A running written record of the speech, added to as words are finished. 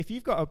If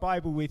you've got a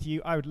Bible with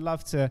you, I would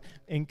love to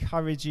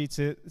encourage you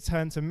to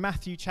turn to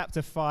Matthew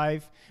chapter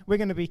 5. We're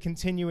going to be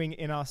continuing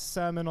in our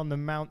Sermon on the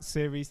Mount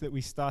series that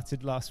we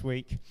started last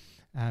week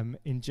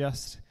in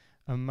just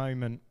a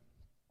moment.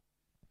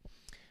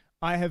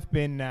 I have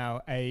been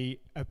now a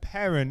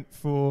parent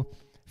for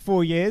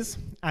 4 years,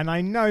 and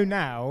I know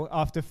now,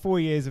 after 4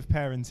 years of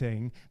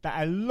parenting,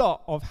 that a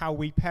lot of how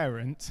we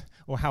parent,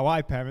 or how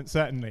I parent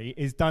certainly,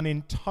 is done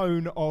in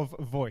tone of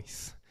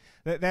voice.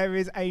 That there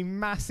is a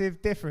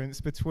massive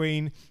difference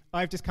between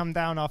I've just come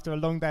down after a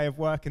long day of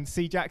work and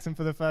see Jackson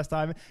for the first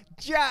time,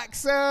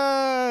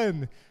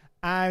 Jackson!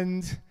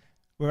 And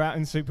we're out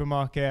in the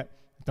supermarket,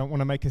 don't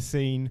want to make a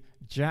scene,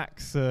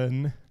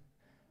 Jackson.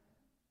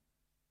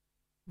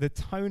 The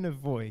tone of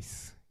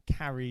voice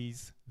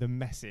carries the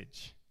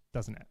message,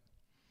 doesn't it?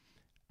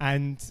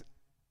 And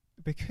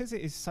because it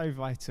is so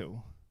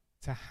vital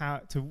to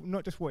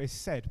not just what is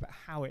said, but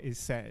how it is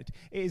said,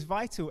 it is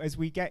vital as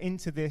we get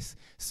into this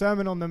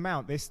Sermon on the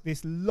Mount,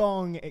 this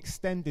long,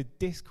 extended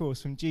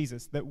discourse from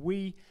Jesus, that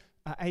we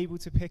are able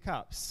to pick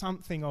up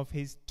something of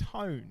his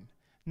tone,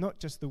 not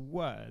just the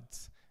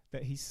words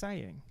that he's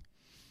saying.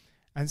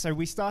 And so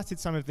we started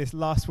some of this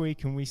last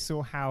week, and we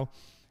saw how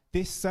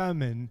this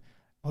sermon,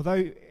 although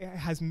it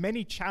has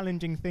many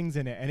challenging things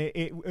in it, and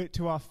it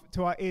to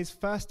our ears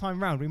first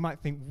time round, we might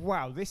think,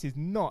 wow, this is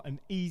not an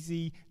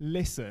easy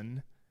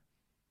listen.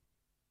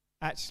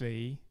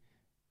 Actually,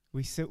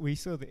 we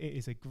saw that it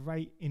is a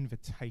great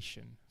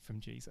invitation from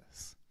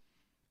Jesus.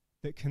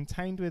 That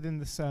contained within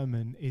the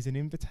sermon is an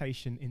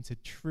invitation into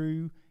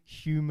true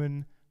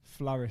human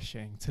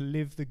flourishing, to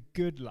live the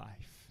good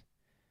life.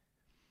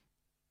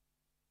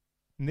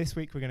 And this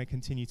week we're going to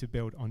continue to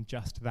build on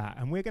just that.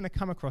 And we're going to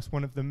come across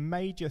one of the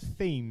major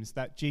themes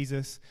that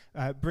Jesus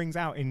brings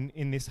out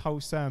in this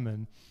whole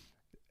sermon,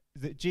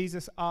 that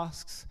Jesus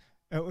asks,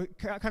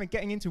 kind of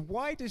getting into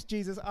why does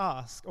Jesus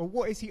ask, or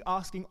what is he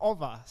asking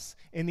of us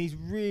in these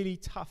really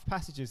tough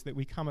passages that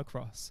we come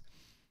across.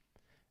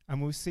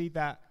 And we'll see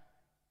that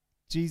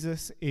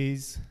Jesus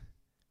is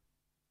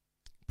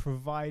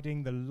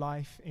providing the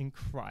life in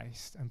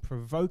Christ and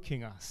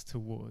provoking us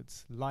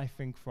towards life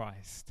in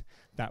Christ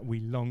that we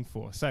long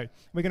for. So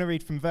we're going to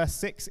read from verse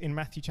 6 in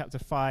Matthew chapter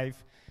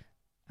 5,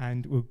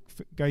 and we'll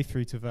go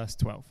through to verse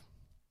 12.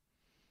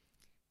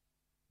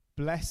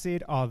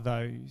 Blessed are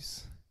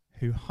those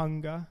who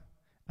hunger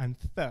and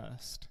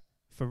thirst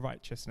for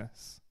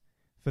righteousness,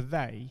 for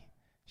they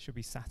shall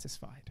be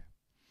satisfied.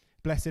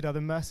 Blessed are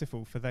the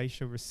merciful, for they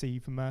shall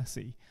receive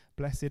mercy.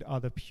 Blessed are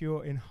the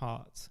pure in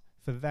heart,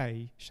 for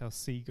they shall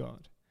see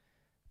God.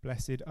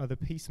 Blessed are the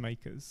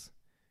peacemakers,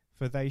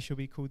 for they shall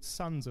be called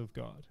sons of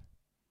God.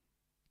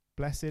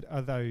 Blessed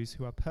are those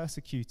who are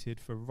persecuted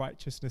for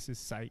righteousness'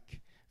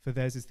 sake, for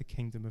theirs is the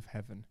kingdom of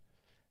heaven.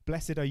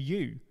 Blessed are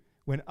you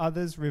when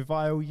others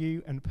revile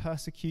you and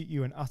persecute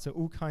you and utter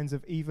all kinds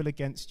of evil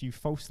against you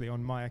falsely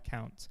on my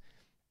account.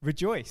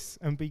 Rejoice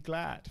and be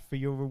glad, for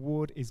your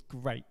reward is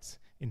great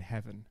in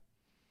heaven.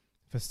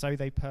 For so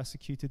they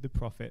persecuted the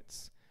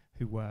prophets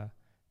who were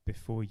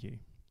before you.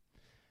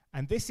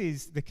 And this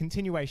is the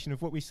continuation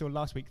of what we saw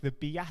last week, the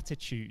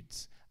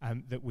Beatitudes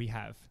that we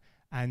have.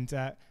 And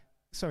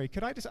sorry,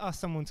 could I just ask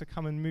someone to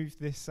come and move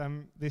this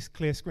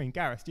clear screen?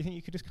 Gareth, do you think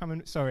you could just come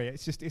and... Sorry,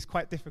 it's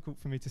quite difficult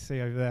for me to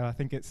see over there. I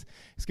think it's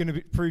going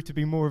to prove to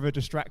be more of a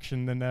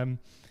distraction than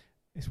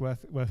it's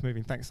worth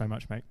moving. Thanks so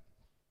much, mate.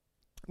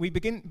 We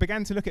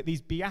began to look at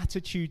these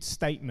Beatitude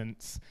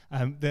statements,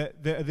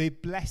 the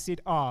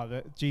blessed are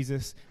that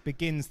Jesus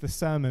begins the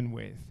sermon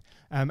with.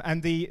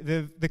 And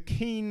the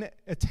keen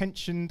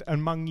attentioned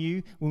among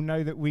you will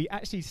know that we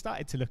actually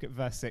started to look at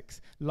verse 6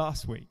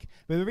 last week.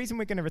 But the reason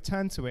we're going to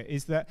return to it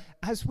is that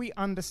as we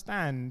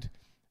understand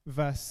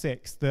verse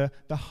 6, the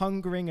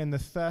hungering and the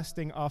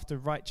thirsting after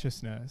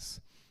righteousness,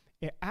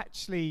 it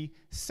actually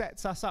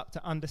sets us up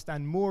to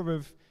understand more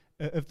of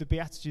the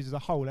Beatitudes as a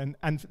whole,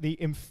 and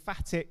the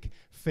emphatic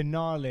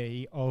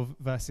finale of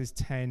verses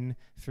 10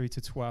 through to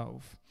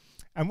 12.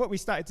 And what we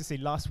started to see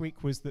last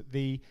week was that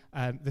the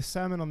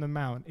Sermon on the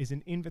Mount is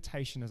an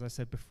invitation, as I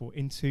said before,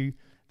 into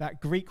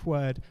that Greek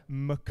word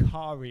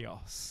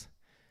makarios.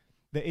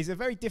 That is a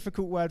very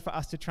difficult word for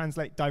us to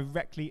translate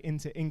directly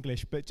into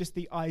English, but just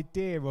the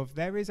idea of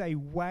there is a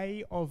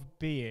way of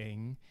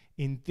being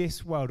in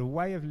this world, a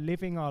way of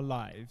living our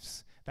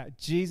lives that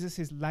Jesus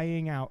is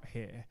laying out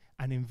here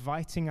and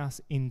inviting us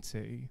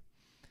into,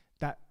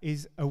 that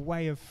is a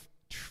way of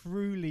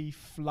truly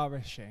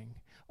flourishing,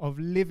 of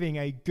living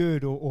a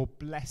good or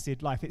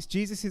blessed life. It's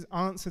Jesus'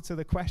 answer to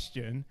the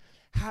question,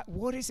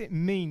 what does it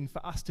mean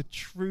for us to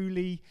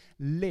truly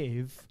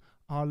live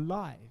our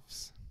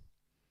lives?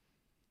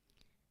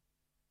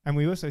 And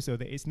we also saw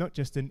that it's not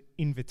just an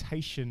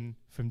invitation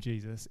from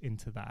Jesus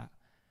into that,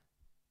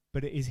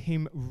 but it is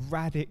him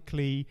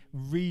radically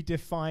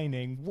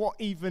redefining what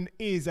even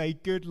is a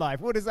good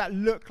life. What does that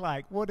look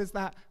like? What does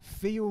that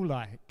feel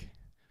like?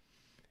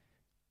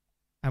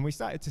 And we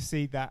started to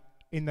see that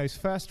in those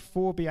first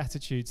 4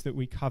 Beatitudes that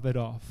we covered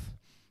off,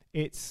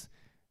 it's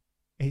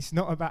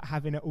not about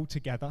having it all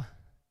together.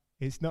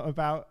 It's not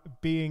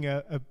about being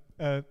a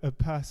a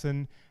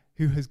person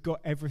who has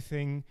got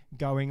everything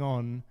going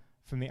on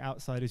from the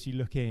outside as you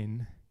look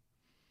in,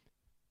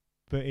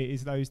 but it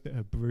is those that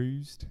are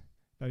bruised,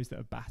 those that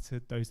are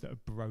battered, those that are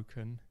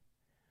broken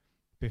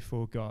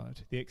before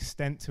God. The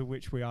extent to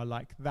which we are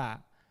like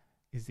that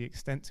is the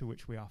extent to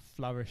which we are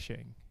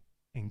flourishing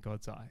in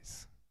God's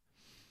eyes.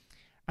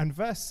 And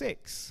verse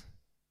 6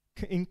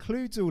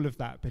 includes all of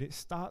that, but it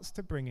starts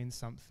to bring in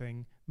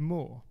something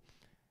more.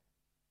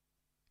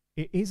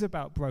 It is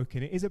about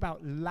broken. It is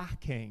about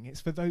lacking. It's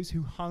for those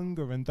who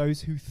hunger and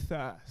those who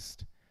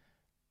thirst.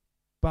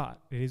 But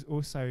it is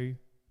also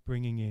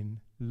bringing in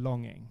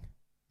longing.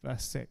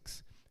 Verse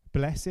 6,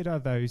 blessed are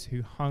those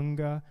who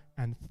hunger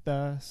and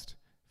thirst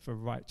for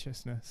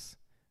righteousness,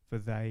 for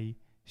they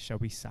shall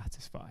be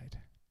satisfied.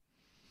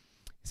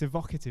 It's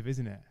evocative,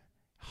 isn't it?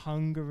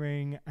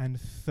 Hungering and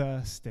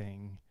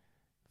thirsting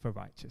for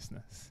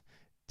righteousness.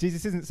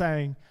 Jesus isn't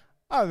saying,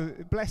 oh,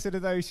 blessed are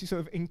those who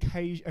sort of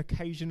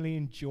occasionally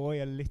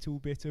enjoy a little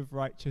bit of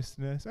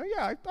righteousness. Oh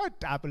yeah, I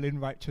dabble in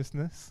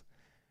righteousness.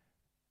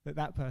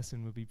 That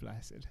person will be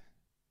blessed.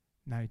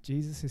 No,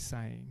 Jesus is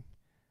saying,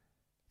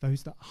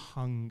 those that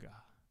hunger,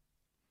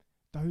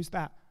 those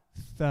that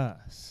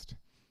thirst.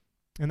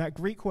 And that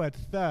Greek word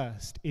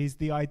thirst is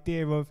the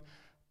idea of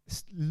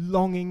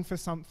longing for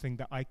something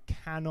that I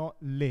cannot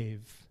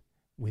live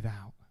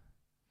without.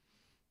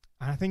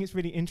 And I think it's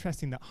really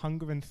interesting that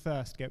hunger and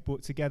thirst get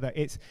brought together.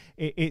 It's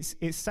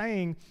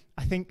saying,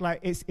 I think, like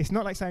it's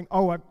not like saying,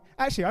 oh,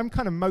 I'm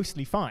kind of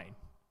mostly fine.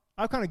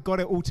 I've kind of got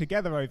it all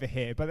together over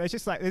here, but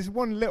there's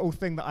one little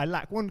thing that I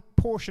lack, one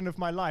portion of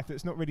my life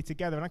that's not really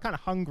together, and I'm kind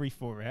of hungry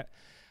for it.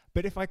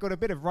 But if I got a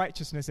bit of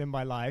righteousness in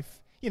my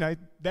life,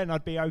 then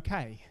I'd be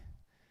okay.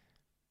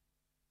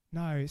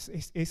 No,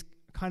 it's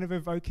kind of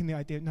evoking the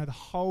idea, no, the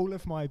whole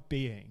of my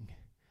being,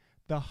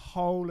 the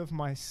whole of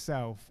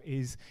myself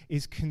is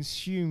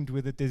consumed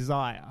with a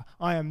desire.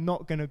 I am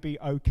not going to be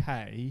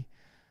okay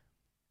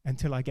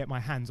until I get my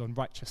hands on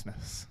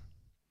righteousness.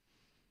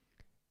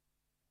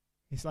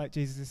 It's like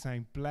Jesus is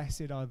saying,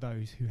 blessed are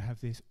those who have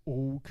this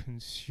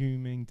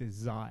all-consuming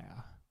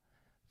desire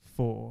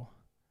for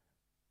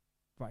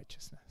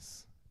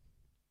righteousness.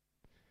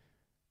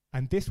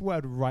 And this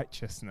word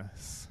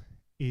righteousness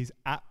is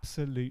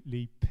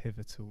absolutely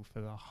pivotal for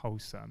the whole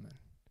sermon.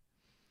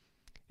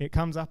 It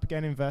comes up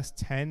again in verse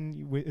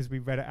 10 as we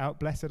read it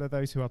out. Blessed are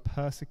those who are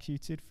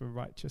persecuted for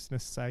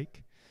righteousness'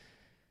 sake.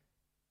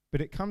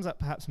 But it comes up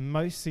perhaps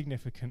most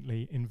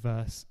significantly in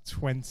verse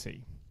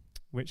 20,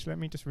 which, let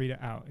me just read it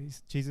out.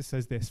 Jesus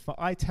says this, for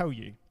I tell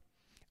you,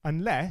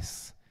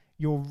 unless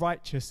your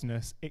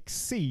righteousness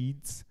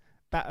exceeds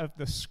that of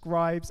the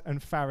scribes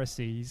and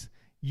Pharisees,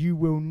 you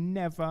will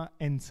never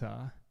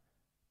enter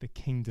the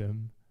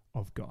kingdom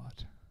of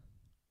God.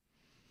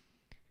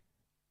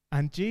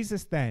 And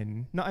Jesus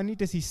then, not only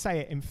does he say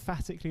it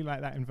emphatically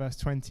like that in verse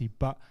 20,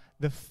 but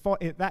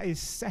that is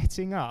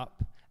setting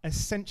up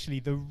essentially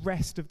the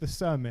rest of the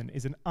sermon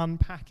is an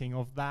unpacking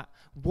of that.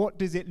 What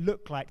does it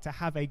look like to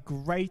have a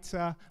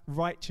greater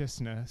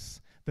righteousness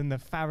than the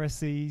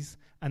Pharisees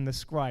and the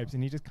scribes?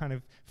 And he just kind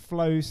of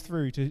flows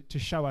through to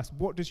show us,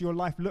 what does your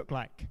life look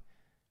like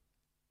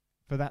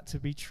for that to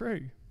be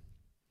true?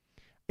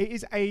 It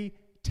is a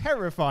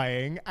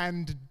terrifying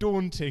and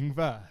daunting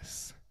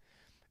verse.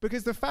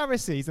 Because the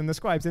Pharisees and the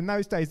scribes in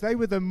those days, they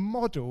were the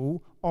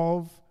model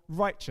of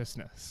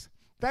righteousness.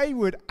 They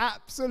would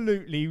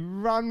absolutely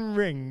run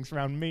rings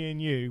around me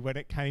and you when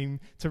it came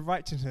to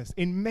righteousness.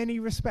 In many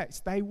respects,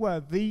 they were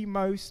the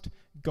most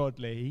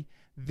godly,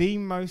 the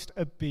most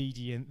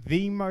obedient,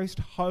 the most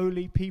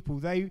holy people.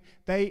 They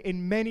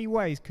in many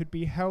ways could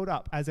be held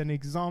up as an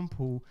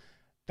example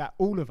that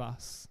all of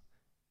us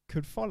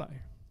could follow.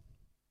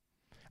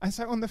 And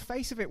so on the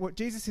face of it, what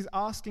Jesus is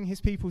asking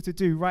his people to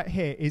do right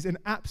here is an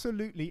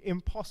absolutely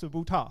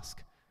impossible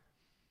task.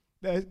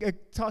 A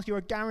task you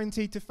are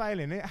guaranteed to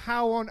fail in.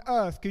 How on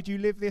earth could you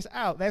live this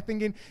out? They're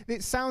thinking,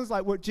 it sounds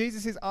like what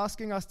Jesus is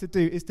asking us to do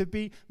is to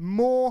be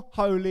more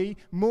holy,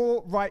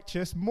 more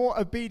righteous, more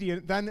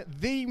obedient than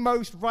the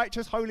most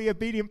righteous, holy,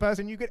 obedient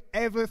person you could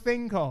ever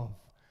think of.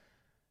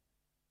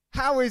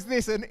 How is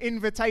this an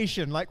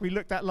invitation like we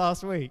looked at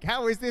last week?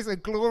 How is this a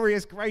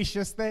glorious,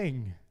 gracious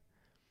thing?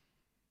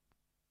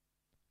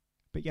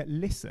 But yet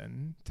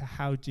listen to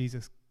how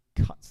Jesus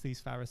cuts these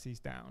Pharisees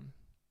down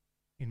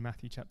in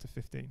Matthew chapter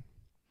 15.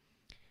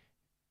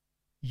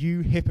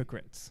 You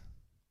hypocrites.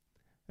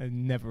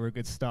 Never a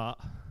good start.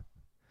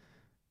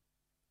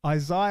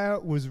 Isaiah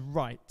was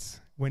right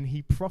when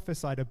he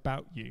prophesied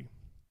about you.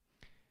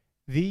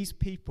 These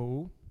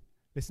people,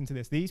 listen to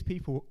this, these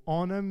people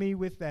honor me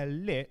with their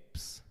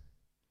lips,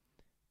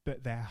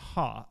 but their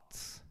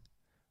hearts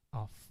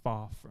are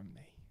far from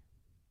me.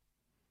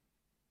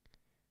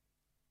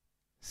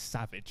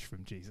 Savage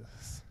from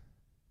Jesus.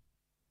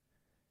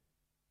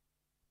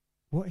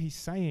 What he's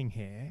saying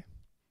here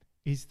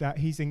is that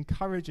he's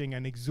encouraging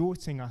and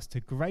exhorting us to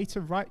greater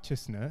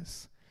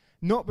righteousness,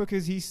 not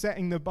because he's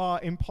setting the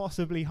bar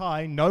impossibly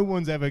high, no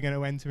one's ever going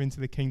to enter into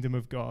the kingdom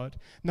of God.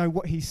 No,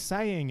 what he's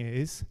saying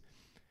is,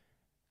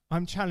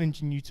 I'm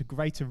challenging you to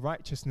greater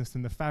righteousness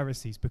than the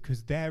Pharisees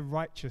because their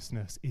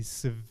righteousness is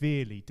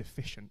severely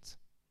deficient.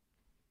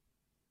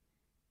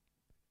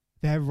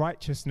 Their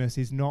righteousness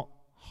is not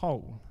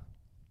whole.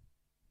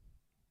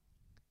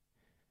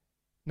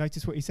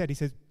 Notice what he said. He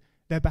says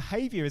their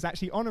behavior is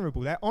actually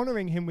honorable. They're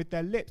honoring him with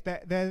their lips.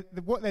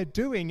 What they're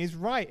doing is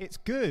right. It's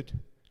good.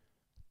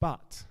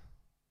 But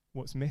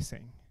what's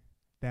missing?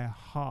 Their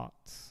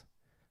hearts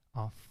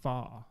are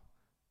far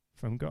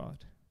from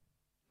God.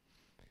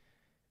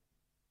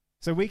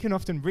 So we can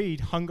often read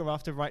hunger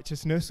after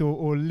righteousness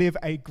or live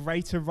a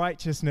greater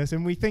righteousness,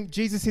 and we think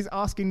Jesus is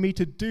asking me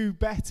to do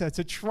better,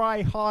 to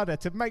try harder,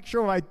 to make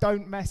sure I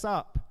don't mess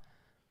up.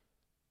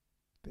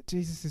 But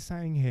Jesus is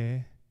saying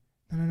here,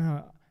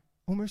 no,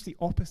 almost the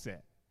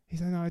opposite.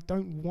 He's saying, no, I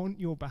don't want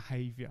your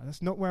behavior.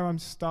 That's not where I'm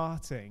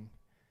starting.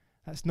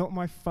 That's not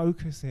my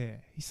focus here.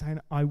 He's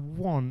saying, I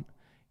want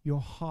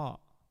your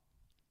heart.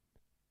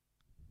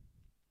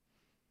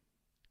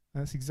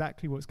 That's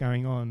exactly what's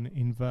going on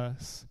in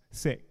verse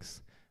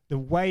 6. The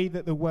way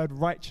that the word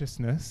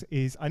righteousness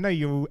is, I know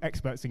you're all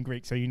experts in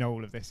Greek, so you know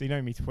all of this, so you don't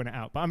need me to point it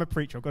out, but I'm a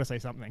preacher, I've got to say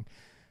something.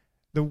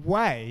 The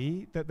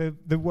way that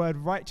the word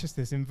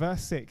righteousness in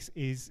verse 6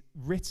 is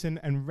written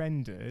and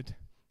rendered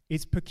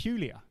is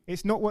peculiar.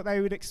 It's not what they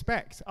would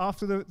expect.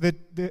 After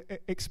the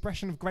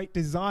expression of great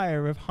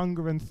desire of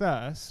hunger and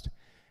thirst,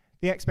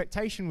 the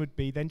expectation would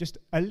be then just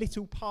a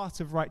little part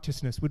of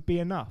righteousness would be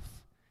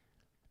enough.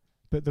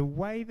 But the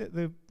way that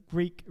the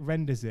Greek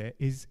renders it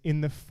is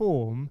in the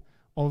form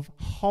of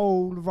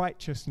whole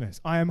righteousness.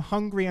 I am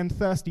hungry and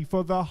thirsty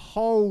for the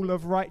whole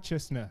of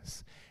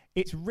righteousness.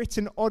 It's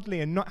written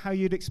oddly and not how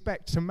you'd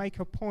expect to make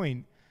a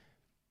point.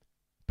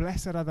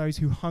 Blessed are those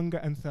who hunger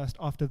and thirst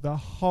after the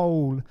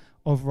whole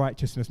of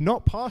righteousness.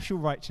 Not partial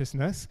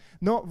righteousness,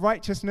 not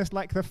righteousness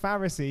like the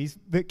Pharisees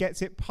that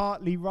gets it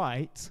partly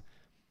right.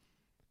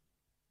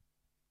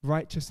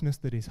 Righteousness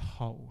that is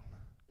whole.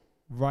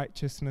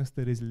 Righteousness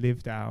that is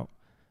lived out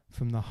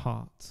from the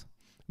heart.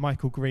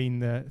 Michael Green,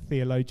 the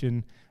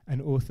theologian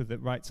and author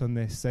that writes on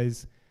this,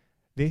 says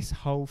this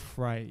whole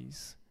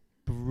phrase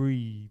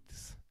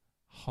breathes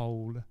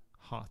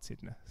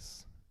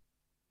wholeheartedness.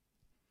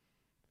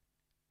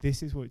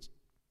 This is what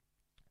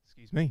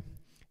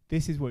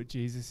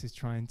Jesus is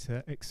trying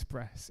to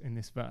express in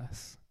this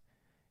verse.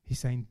 He's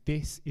saying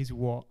this is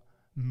what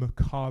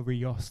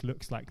Makarios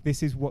looks like.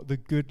 This is what the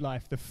good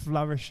life, the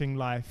flourishing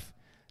life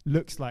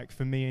looks like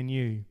for me and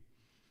you.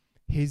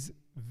 His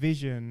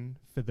vision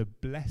for the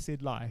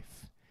blessed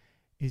life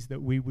is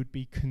that we would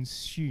be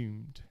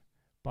consumed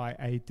by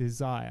a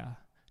desire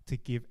to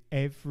give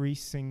every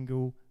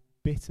single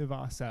bit of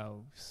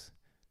ourselves,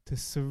 to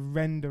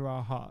surrender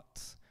our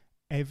hearts,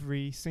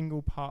 every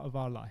single part of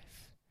our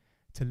life,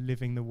 to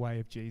living the way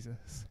of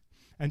Jesus.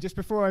 And just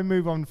before I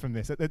move on from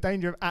this, at the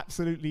danger of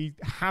absolutely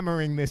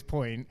hammering this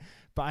point,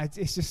 but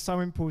it's just so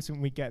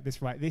important we get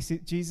this right.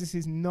 Jesus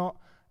is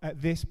not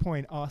at this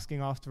point asking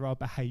after our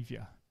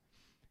behavior.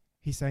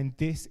 He's saying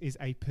this is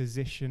a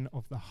position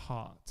of the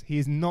heart. He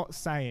is not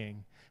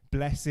saying,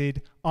 blessed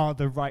are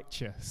the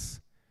righteous.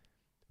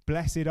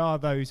 Blessed are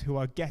those who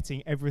are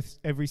getting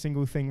every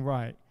single thing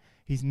right.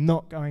 He's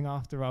not going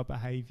after our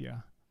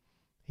behavior.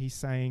 He's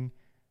saying,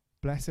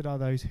 blessed are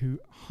those who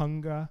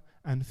hunger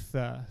and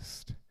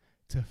thirst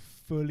to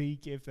fully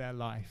give their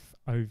life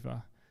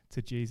over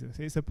to Jesus.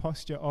 It's a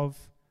posture of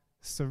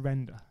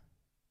surrender.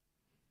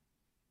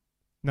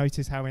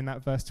 Notice how in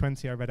that verse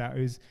 20 I read out,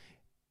 it was,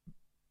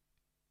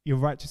 your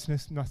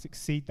righteousness must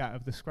exceed that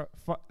of the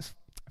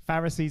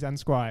Pharisees and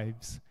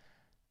scribes.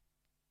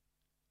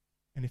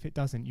 And if it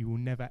doesn't, you will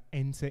never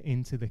enter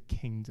into the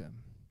kingdom.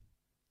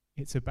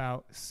 It's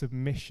about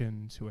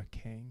submission to a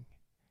king,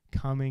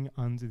 coming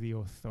under the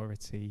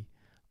authority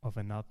of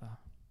another.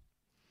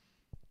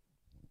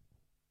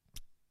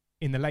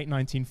 In the late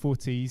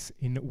 1940s,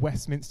 in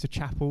Westminster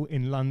Chapel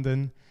in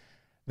London,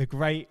 the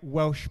great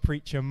Welsh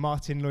preacher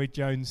Martin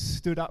Lloyd-Jones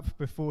stood up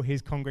before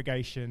his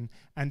congregation,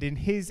 and in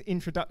his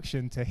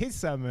introduction to his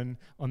Sermon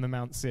on the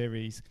Mount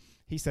series,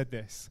 he said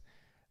this: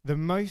 the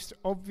most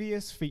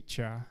obvious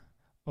feature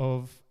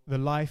of the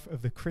life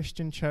of the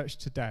Christian church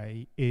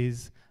today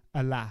is,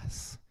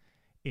 alas,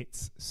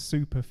 its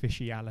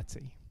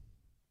superficiality.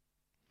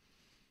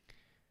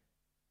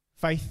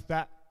 Faith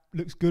that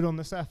looks good on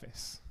the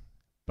surface,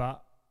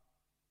 but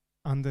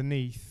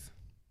underneath,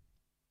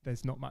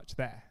 there's not much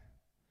there.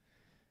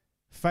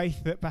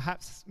 Faith that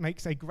perhaps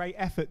makes a great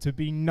effort to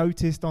be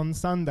noticed on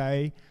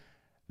Sunday,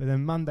 but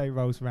then Monday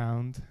rolls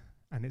round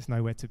and it's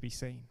nowhere to be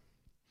seen.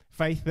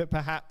 Faith that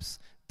perhaps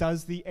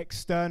does the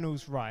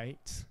externals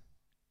right,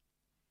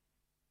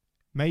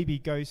 maybe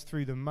goes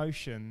through the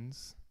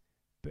motions,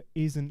 but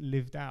isn't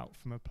lived out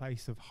from a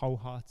place of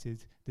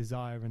wholehearted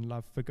desire and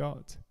love for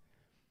God.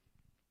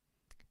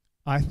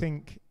 I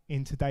think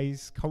in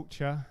today's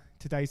culture,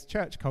 today's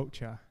church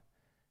culture,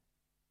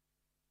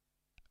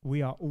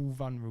 we are all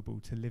vulnerable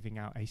to living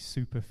out a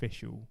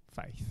superficial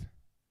faith.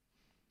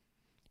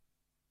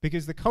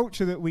 Because the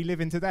culture that we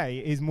live in today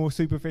is more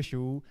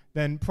superficial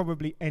than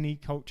probably any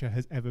culture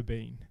has ever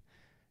been.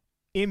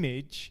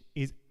 Image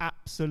is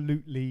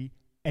absolutely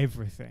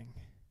everything.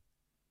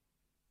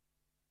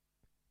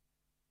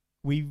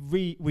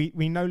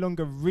 We no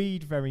longer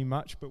read very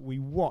much, but we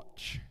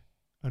watch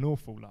an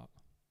awful lot.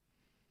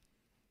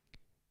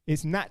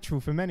 It's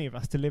natural for many of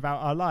us to live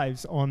out our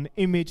lives on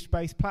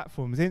image-based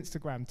platforms,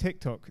 Instagram,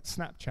 TikTok,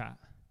 Snapchat.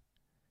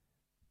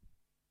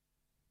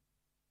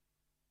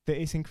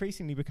 That it's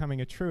increasingly becoming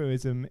a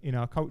truism in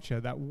our culture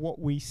that what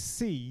we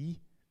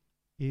see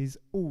is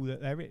all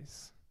that there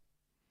is.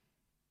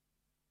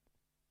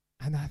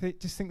 And I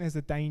just think there's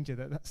a danger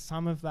that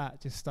some of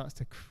that just starts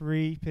to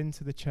creep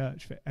into the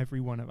church for every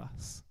one of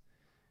us.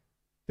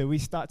 That we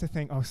start to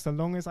think, oh, so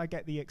long as I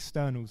get the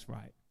externals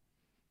right,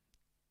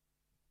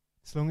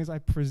 as long as I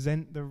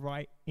present the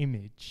right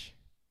image,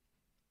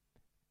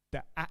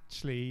 that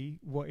actually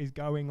what is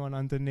going on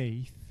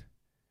underneath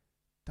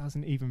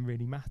doesn't even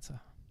really matter.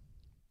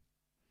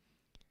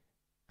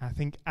 I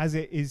think as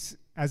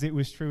it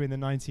was true in the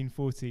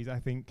 1940s, I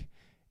think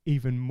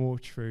even more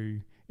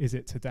true is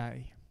it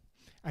today.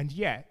 And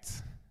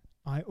yet,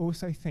 I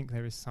also think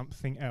there is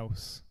something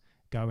else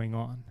going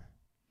on.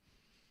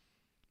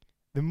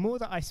 The more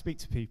that I speak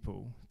to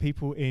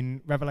people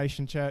in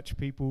Revelation Church,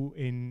 people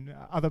in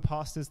other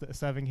pastors that are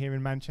serving here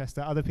in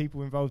Manchester, other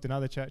people involved in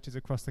other churches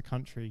across the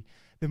country,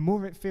 the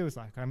more it feels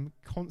like I'm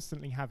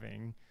constantly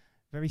having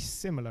very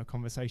similar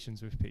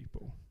conversations with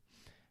people.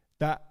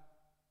 That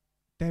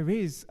there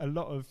is a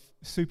lot of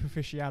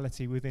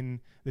superficiality within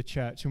the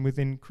church and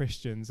within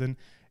Christians. And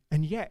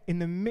yet, in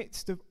the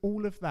midst of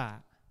all of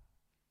that,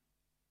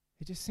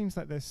 it just seems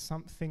like there's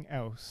something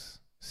else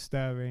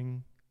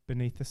stirring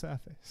beneath the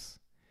surface.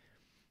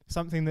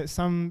 Something that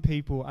some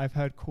people I've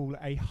heard call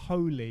a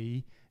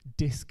holy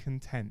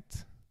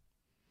discontent.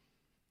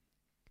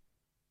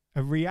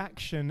 A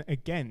reaction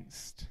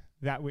against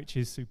that which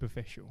is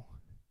superficial.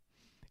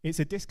 It's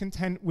a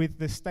discontent with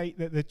the state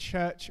that the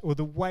church, or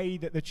the way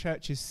that the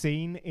church is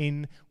seen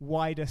in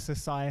wider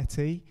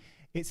society.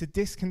 It's a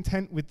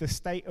discontent with the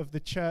state of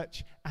the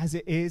church as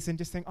it is, and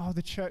just think, oh,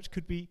 the church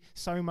could be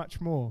so much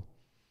more.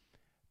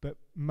 But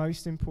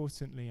most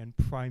importantly and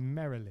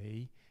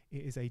primarily,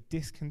 it is a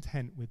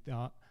discontent with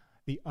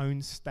the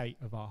own state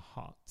of our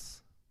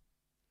hearts.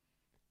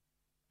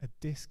 A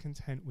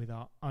discontent with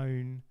our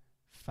own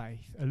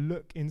faith. A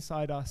look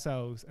inside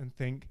ourselves and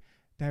think,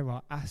 there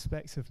are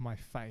aspects of my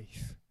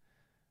faith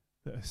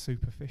that are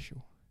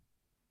superficial.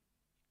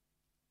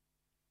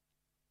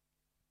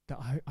 That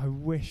I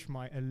wish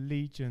my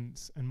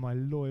allegiance and my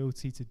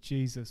loyalty to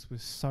Jesus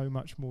was so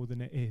much more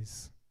than it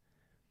is.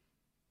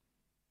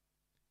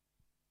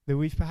 That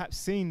we've perhaps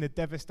seen the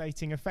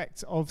devastating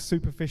effects of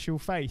superficial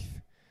faith.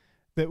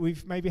 That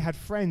we've maybe had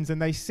friends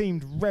and they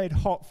seemed red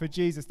hot for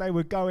Jesus. They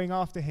were going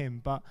after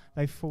him, but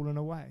they've fallen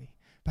away.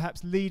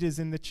 Perhaps leaders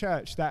in the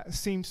church that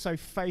seemed so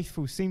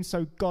faithful, seemed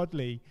so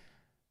godly,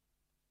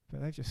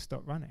 but they've just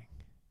stopped running.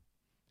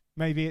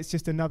 Maybe it's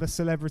just another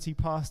celebrity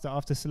pastor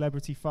after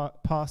celebrity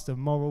pastor,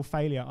 moral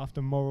failure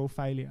after moral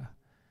failure.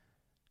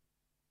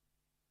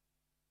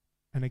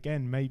 And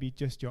again, maybe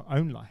just your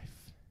own life.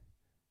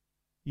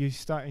 You're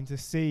starting to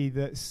see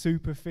that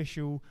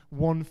superficial,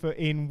 one foot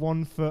in,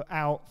 one foot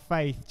out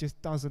faith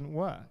just doesn't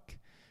work.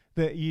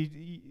 That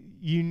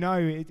you know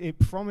it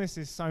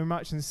promises so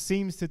much and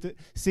seems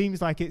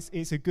like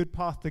it's a good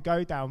path to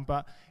go down,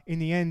 but in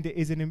the end it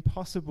is an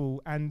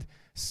impossible and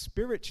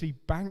spiritually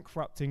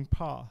bankrupting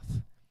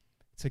path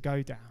to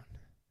go down.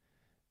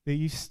 That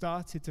you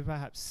started to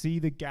perhaps see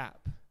the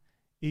gap,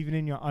 even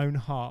in your own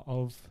heart,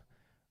 of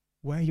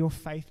where your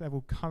faith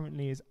level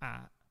currently is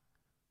at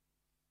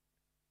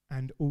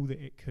and all that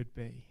it could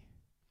be.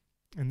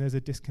 And there's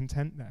a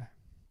discontent there.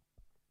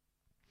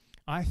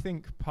 I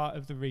think part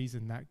of the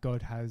reason that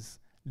God has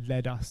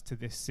led us to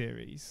this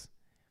series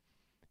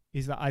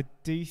is that I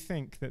do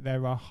think that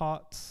there are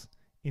hearts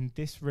in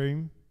this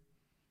room,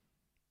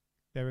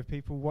 there are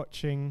people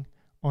watching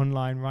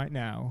online right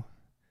now,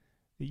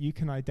 that you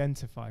can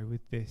identify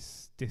with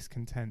this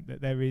discontent, that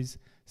there is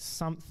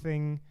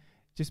something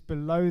just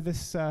below the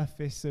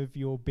surface of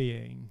your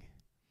being,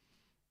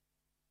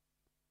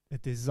 a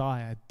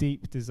desire,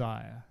 deep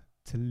desire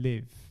to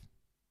live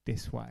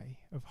this way,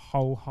 of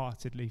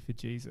wholeheartedly for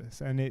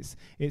Jesus. And it's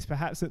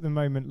perhaps at the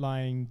moment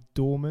lying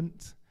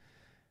dormant,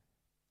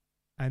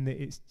 and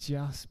that it's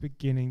just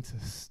beginning to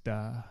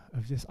stir,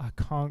 of just, I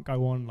can't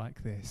go on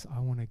like this. I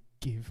want to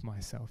give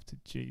myself to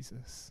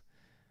Jesus.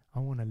 I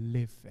want to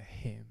live for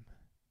him.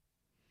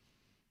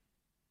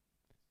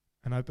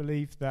 And I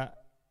believe that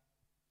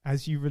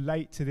as you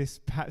relate to this,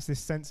 perhaps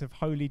this sense of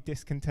holy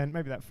discontent,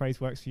 maybe that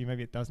phrase works for you,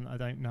 maybe it doesn't, I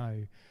don't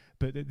know,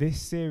 but that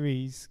this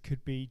series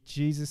could be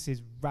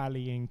Jesus'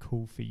 rallying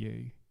call for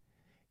you,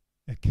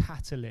 a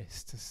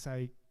catalyst to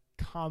say,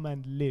 come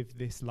and live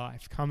this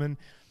life, come and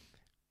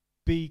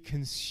be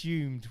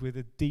consumed with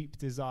a deep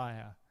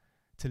desire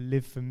to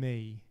live for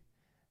me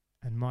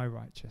and my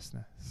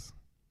righteousness.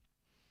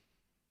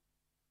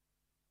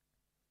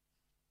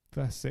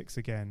 Verse 6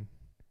 again.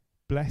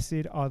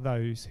 Blessed are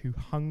those who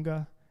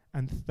hunger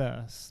and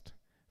thirst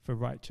for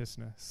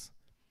righteousness,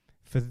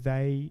 for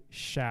they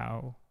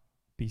shall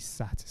be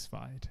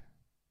satisfied.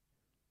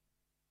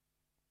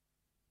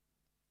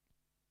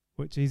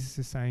 What Jesus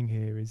is saying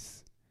here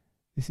is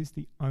this is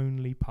the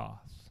only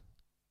path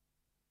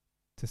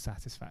to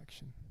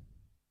satisfaction.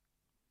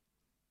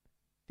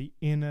 The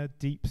inner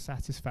deep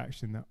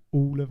satisfaction that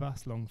all of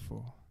us long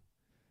for.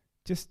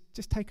 Just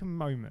take a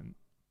moment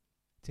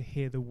to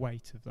hear the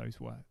weight of those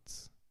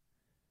words.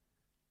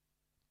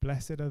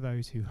 Blessed are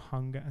those who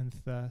hunger and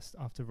thirst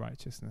after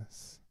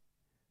righteousness,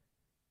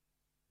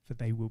 for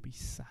they will be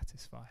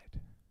satisfied.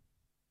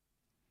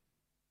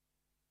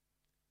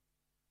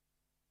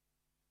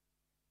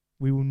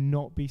 We will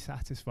not be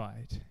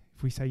satisfied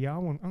if we say, yeah,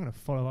 I'm going to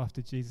follow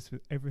after Jesus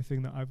with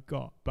everything that I've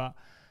got, but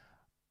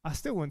I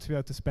still want to be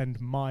able to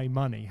spend my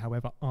money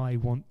however I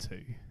want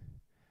to.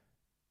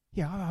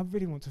 Yeah, I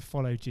really want to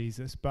follow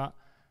Jesus, but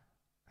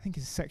I think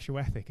his sexual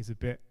ethic is a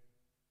bit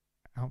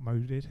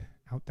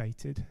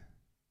outdated.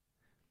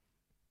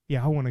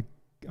 Yeah, I want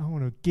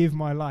to give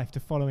my life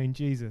to following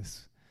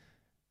Jesus.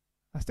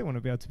 I still want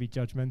to be able to be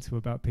judgmental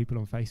about people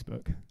on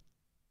Facebook.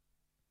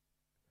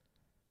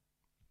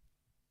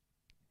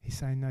 He's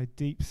saying, no,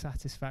 deep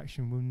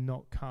satisfaction will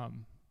not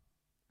come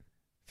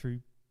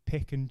through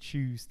pick and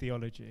choose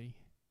theology.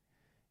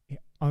 It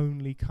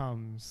only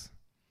comes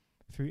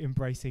through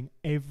embracing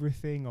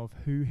everything of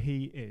who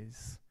he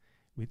is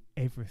with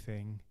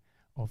everything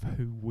of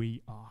who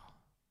we are.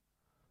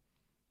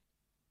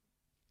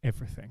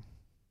 Everything.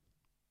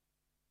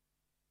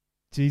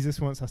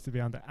 Jesus wants us to be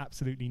under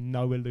absolutely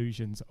no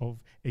illusions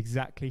of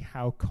exactly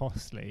how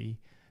costly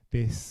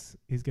this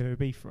is going to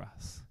be for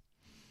us.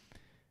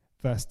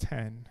 Verse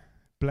 10,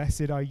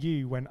 blessed are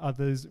you when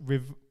others,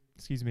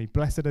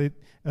 blessed are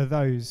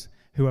those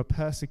who are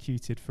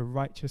persecuted for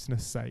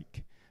righteousness'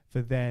 sake,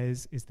 for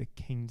theirs is the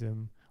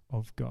kingdom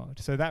of God.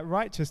 So that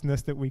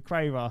righteousness that we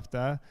crave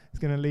after is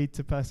going to lead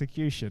to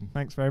persecution.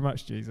 Thanks very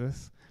much,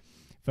 Jesus.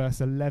 Verse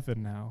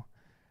 11 now,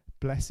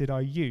 blessed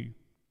are you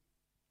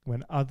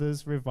when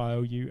others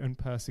revile you and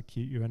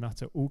persecute you and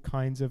utter all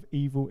kinds of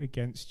evil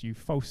against you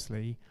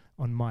falsely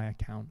on my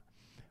account.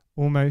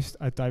 Almost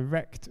a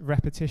direct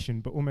repetition,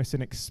 but almost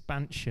an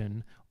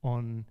expansion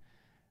on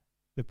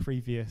the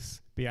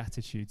previous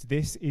Beatitudes.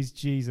 This is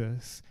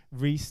Jesus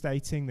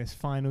restating this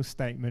final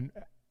statement,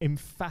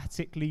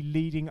 emphatically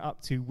leading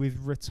up to,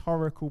 with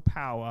rhetorical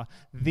power,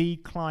 the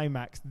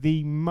climax,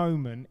 the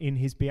moment in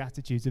his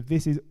Beatitudes. If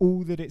this is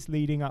all that it's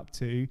leading up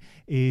to,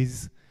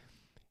 is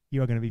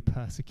you are going to be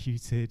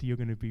persecuted, you're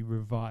going to be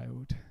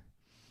reviled.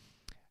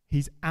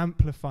 He's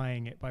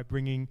amplifying it by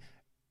bringing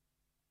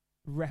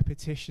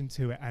repetition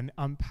to it and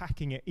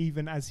unpacking it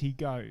even as he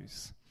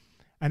goes.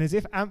 And as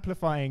if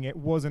amplifying it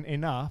wasn't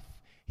enough,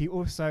 he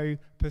also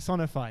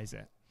personifies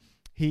it.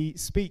 He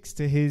speaks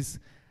to his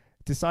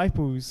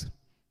disciples,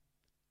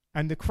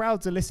 and the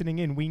crowds are listening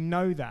in. We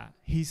know that.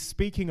 He's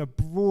speaking a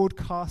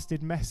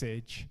broadcasted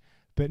message,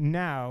 but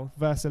now,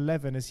 verse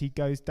 11, as he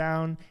goes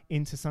down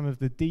into some of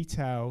the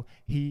detail,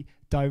 he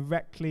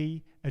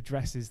directly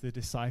addresses the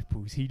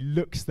disciples. He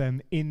looks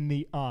them in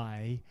the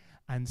eye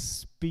and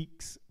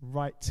speaks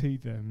right to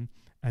them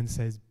and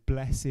says,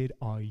 blessed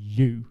are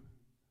you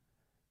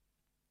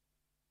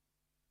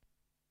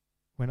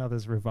when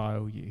others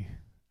revile you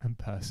and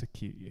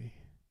persecute you.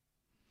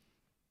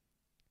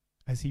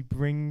 As he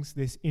brings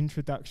this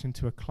introduction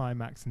to a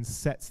climax and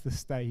sets the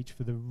stage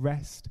for the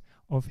rest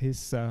of his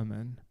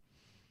sermon,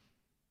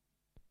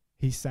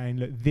 he's saying,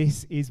 look,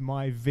 this is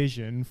my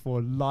vision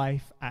for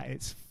life at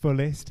its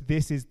fullest.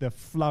 This is the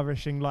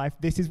flourishing life.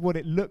 This is what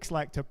it looks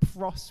like to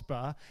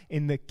prosper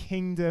in the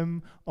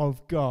kingdom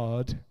of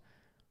God.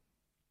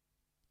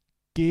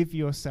 Give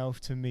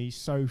yourself to me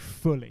so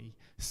fully,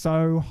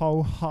 so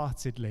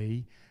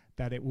wholeheartedly,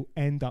 that it will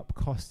end up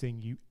costing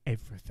you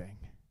everything.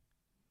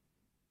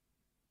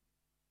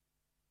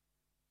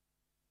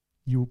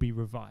 You will be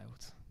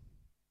reviled.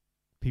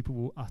 People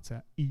will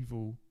utter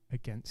evil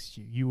against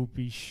you. You will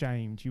be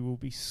shamed. You will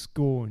be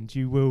scorned.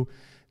 You will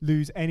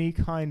lose any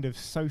kind of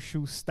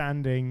social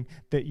standing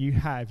that you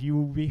have. You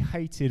will be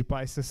hated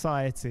by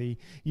society.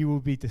 You will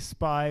be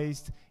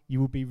despised. You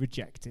will be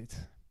rejected.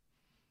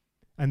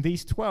 And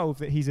these 12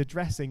 that he's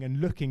addressing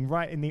and looking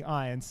right in the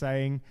eye and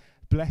saying,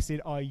 blessed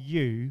are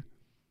you,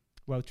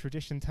 well,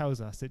 tradition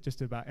tells us that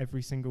just about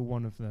every single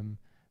one of them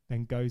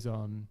then goes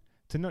on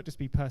to not just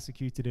be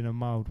persecuted in a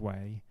mild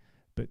way,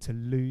 but to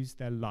lose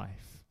their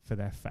life for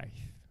their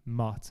faith,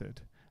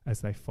 martyred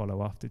as they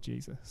follow after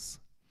Jesus.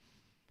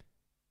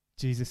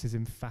 Jesus is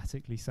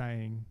emphatically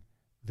saying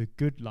the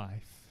good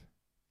life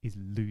is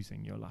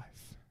losing your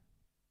life.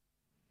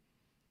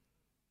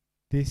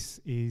 This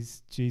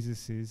is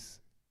Jesus's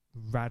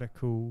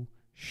radical,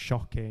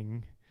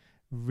 shocking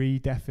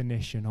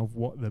redefinition of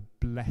what the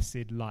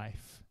blessed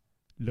life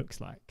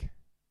looks like.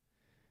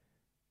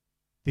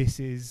 This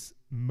is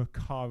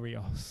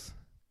Makarios,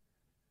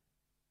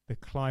 the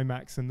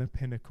climax and the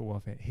pinnacle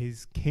of it.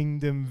 His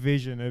kingdom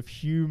vision of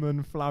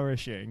human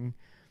flourishing.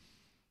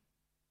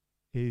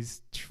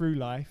 His true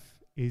life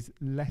is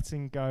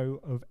letting go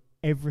of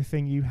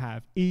everything you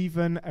have,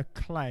 even a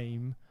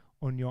claim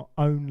on your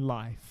own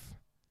life,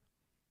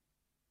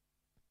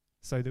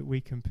 so that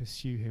we can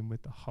pursue him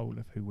with the whole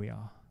of who we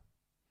are.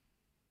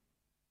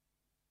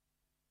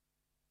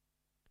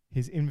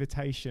 his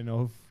invitation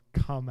of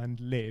come and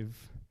live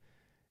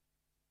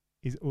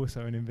is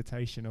also an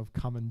invitation of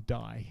come and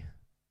die.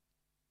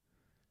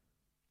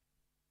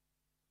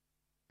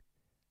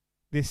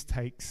 This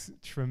takes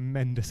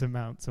tremendous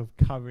amounts of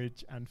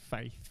courage and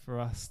faith for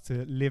us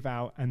to live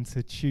out and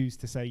to choose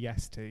to say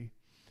yes to.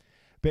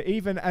 But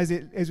even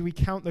as we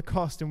count the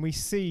cost and we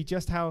see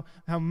just how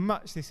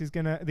much this is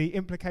the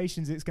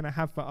implications it's gonna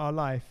have for our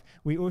life,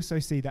 we also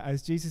see that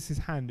as Jesus'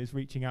 hand is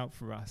reaching out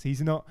for us,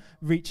 he's not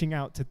reaching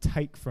out to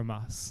take from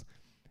us,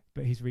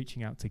 but he's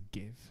reaching out to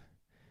give.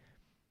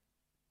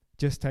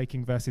 Just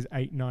taking verses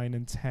 8, 9,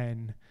 and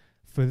 10,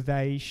 for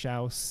they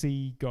shall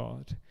see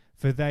God,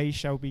 for they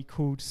shall be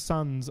called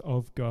sons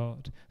of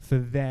God, for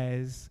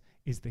theirs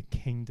is the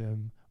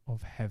kingdom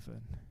of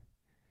heaven.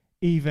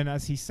 Even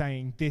as he's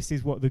saying this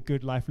is what the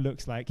good life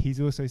looks like, he's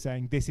also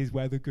saying this is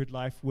where the good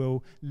life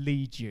will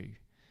lead you.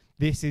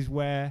 This is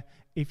where,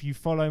 if you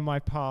follow my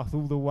path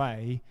all the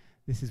way,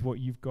 this is what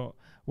you've got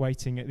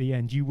waiting at the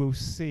end. You will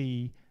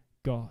see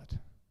God.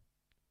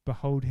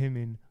 Behold him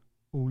in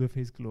all of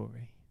his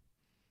glory.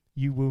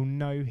 You will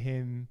know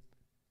him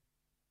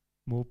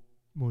more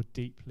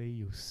deeply.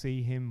 You'll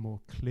see him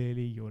more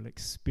clearly. You'll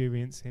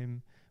experience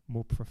him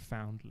more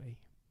profoundly.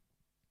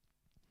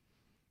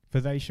 For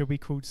they shall be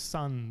called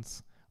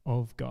sons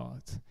of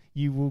God.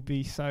 You will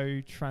be so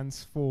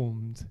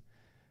transformed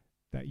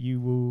that you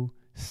will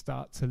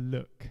start to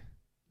look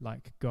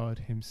like God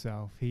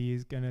himself. He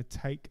is going to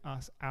take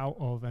us out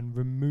of and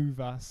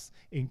remove us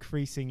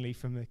increasingly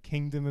from the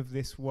kingdom of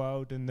this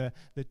world and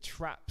the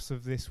traps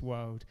of this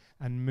world,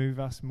 and move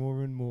us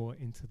more and more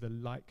into the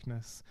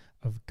likeness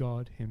of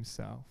God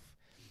himself.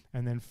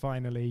 And then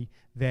finally,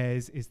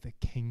 theirs is the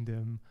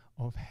kingdom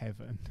of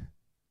heaven.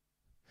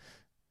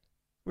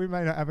 We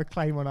may not have a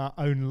claim on our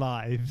own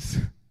lives,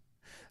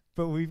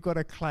 but we've got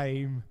a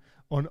claim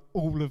on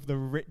all of the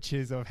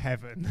riches of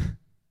heaven.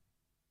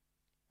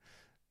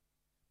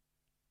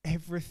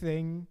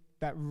 Everything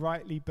that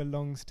rightly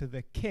belongs to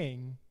the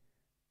King,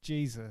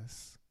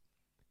 Jesus,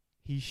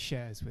 he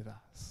shares with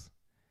us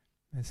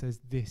and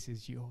says, this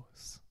is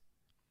yours.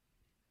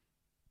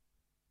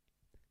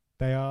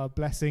 They are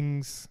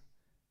blessings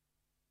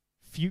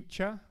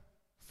future,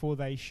 for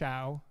they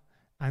shall,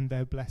 and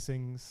their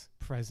blessings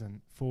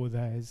present, for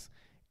theirs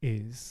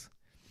is.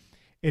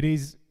 It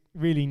is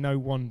really no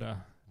wonder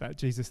that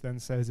Jesus then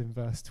says in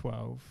verse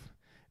 12,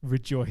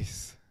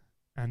 rejoice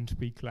and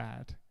be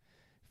glad,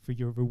 for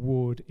your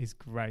reward is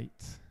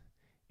great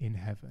in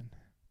heaven.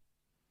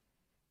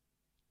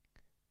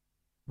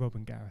 Rob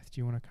and Gareth,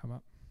 do you want to come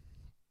up?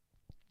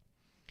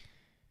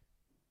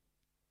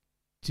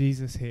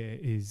 Jesus here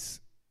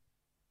is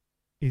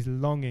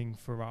longing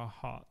for our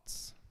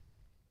hearts.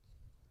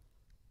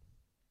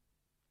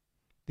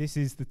 This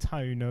is the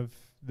tone of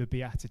the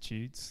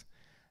Beatitudes,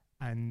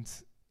 and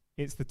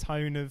it's the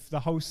tone of the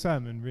whole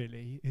sermon,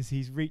 really, is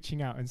he's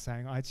reaching out and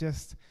saying,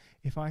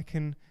 if I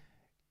can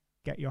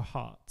get your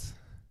heart,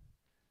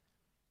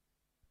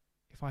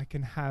 if I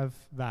can have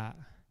that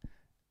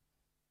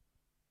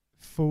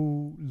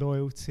full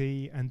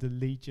loyalty and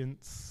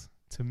allegiance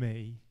to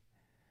me,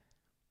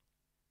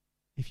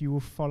 if you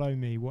will follow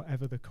me,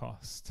 whatever the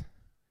cost.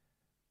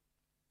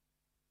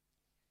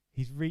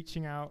 He's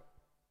reaching out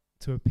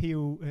to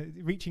appeal,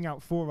 reaching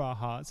out for our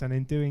hearts, and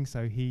in doing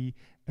so, he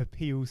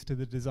appeals to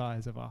the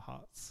desires of our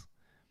hearts.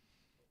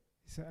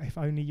 So if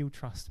only you'll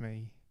trust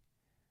me,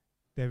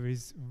 there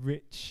is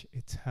rich,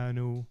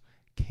 eternal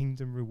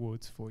kingdom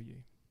rewards for you.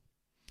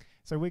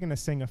 So we're going to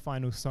sing a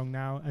final song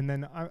now, and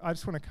then I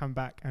just want to come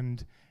back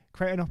and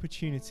create an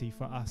opportunity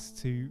for us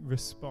to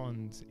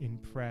respond in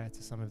prayer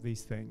to some of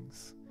these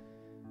things.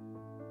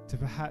 To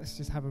perhaps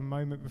just have a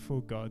moment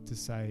before God to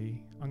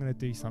say, I'm going to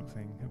do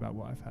something about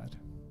what I've heard.